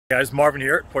Hey guys, Marvin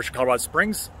here at Porsche Colorado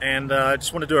Springs, and I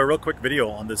just want to do a real quick video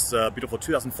on this beautiful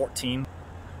 2014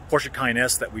 Porsche Cayenne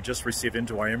S that we just received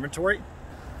into our inventory.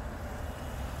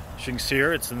 As you can see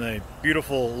here, it's in a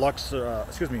beautiful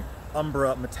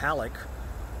Umbra metallic,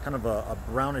 kind of a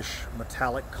brownish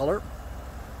metallic color,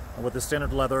 with the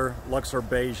standard leather Luxor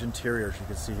beige interior, as you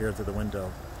can see here through the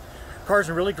window. The car is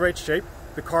in really great shape.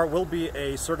 The car will be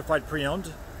a certified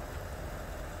pre-owned.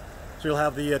 So you'll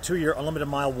have the 2-year unlimited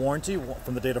mile warranty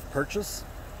from the date of purchase.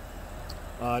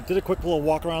 Did a quick little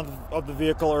walk around of the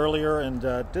vehicle earlier and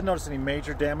didn't notice any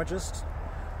major damages. You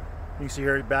can see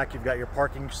here back you've got your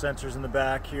parking sensors in the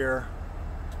back here,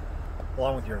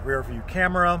 along with your rear view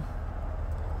camera,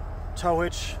 tow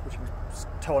hitch, which you can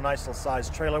tow a nice little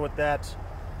sized trailer with that.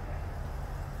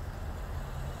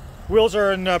 Wheels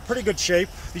are in pretty good shape.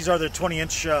 These are the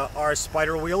 20-inch RS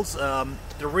Spider wheels. The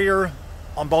rear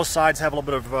on both sides have a little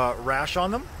bit of rash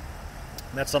on them.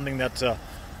 And that's something that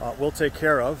we'll take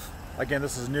care of. Again,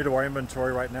 this is new to our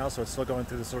inventory right now, so it's still going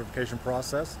through the certification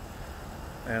process,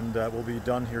 and will be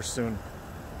done here soon.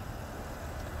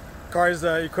 The car is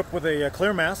equipped with a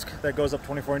clear mask that goes up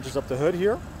 24 inches up the hood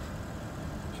here. As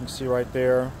you can see right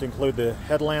there, to include the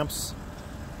headlamps,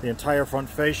 the entire front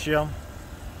fascia,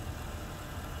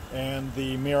 and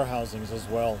the mirror housings as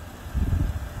well.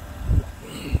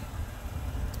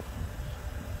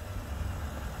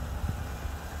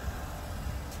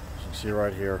 See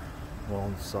right here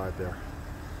along the side there.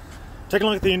 Take a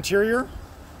look at the interior.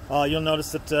 You'll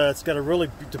notice that it's got a really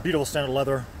beautiful standard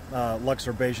leather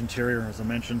Luxor beige interior, as I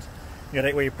mentioned. You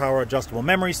got 8-way power adjustable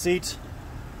memory seat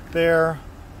there.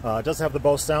 It does have the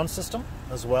Bose sound system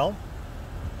as well.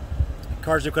 The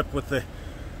car's equipped with the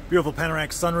beautiful panoramic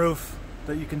sunroof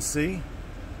that you can see.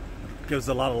 It gives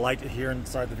a lot of light here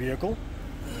inside the vehicle.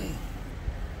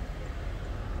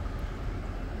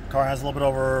 Car has a little bit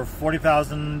over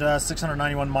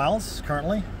 40,691 miles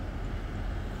currently.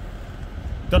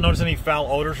 Don't notice any foul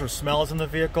odors or smells in the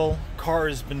vehicle. Car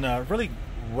has been really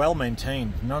well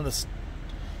maintained. None of the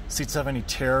seats have any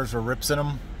tears or rips in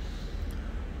them.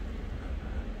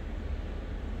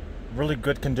 Really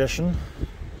good condition.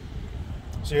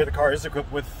 So here the car is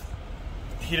equipped with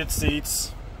heated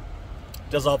seats. It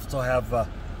does also have a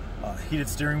heated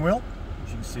steering wheel,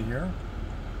 as you can see here.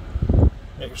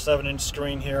 Got your 7-inch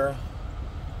screen here.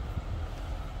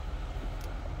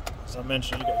 As I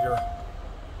mentioned, you got your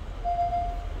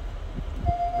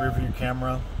rear view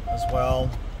camera as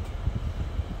well.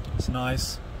 It's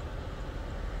nice.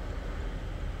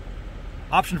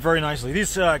 Optioned very nicely.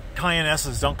 These Cayenne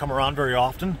S's don't come around very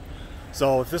often,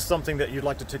 so if this is something that you'd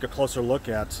like to take a closer look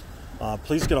at,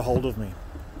 please get a hold of me.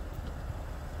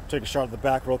 Take a shot at the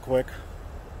back real quick.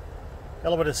 Got a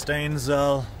little bit of stains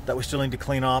that we still need to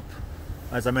clean up.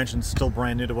 As I mentioned, still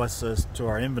brand new to us, to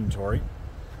our inventory.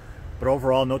 But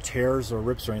overall, no tears or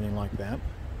rips or anything like that.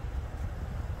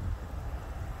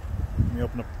 Let me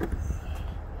open up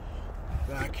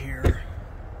back here.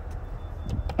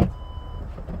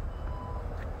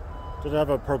 Does have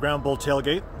a programmable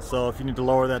tailgate, so if you need to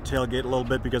lower that tailgate a little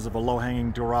bit because of a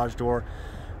low-hanging garage door,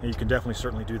 you can definitely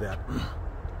certainly do that.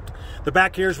 The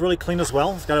back here is really clean as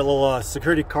well. It's got a little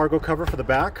security cargo cover for the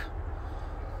back.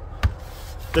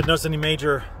 Didn't notice any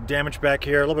major damage back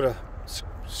here. A little bit of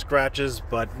scratches,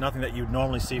 but nothing that you'd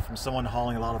normally see from someone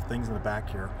hauling a lot of things in the back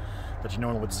here that you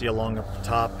normally would see along up the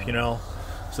top, you know.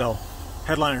 So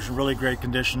headliner's in really great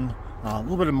condition. A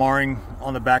little bit of marring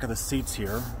on the back of the seats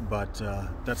here, but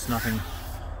that's nothing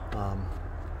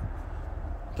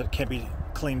that can't be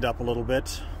cleaned up a little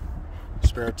bit.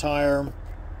 Spare tire,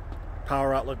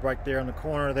 power outlet right there in the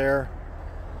corner there.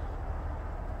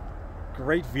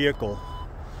 Great vehicle.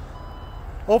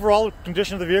 Overall, the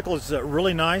condition of the vehicle is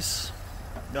really nice.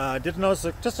 I did notice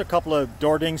just a couple of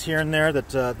door dings here and there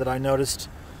that I noticed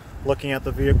looking at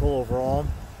the vehicle overall.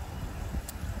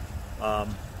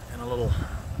 And a little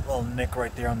nick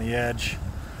right there on the edge.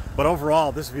 But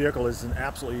overall, this vehicle is in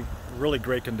absolutely really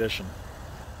great condition.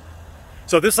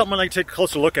 So if this is something I'd like to take a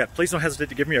closer look at, please don't hesitate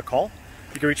to give me a call.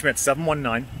 You can reach me at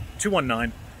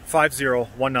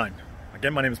 719-219-5019.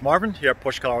 Again, my name is Marvin here at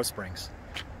Porsche Colorado Springs.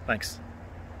 Thanks.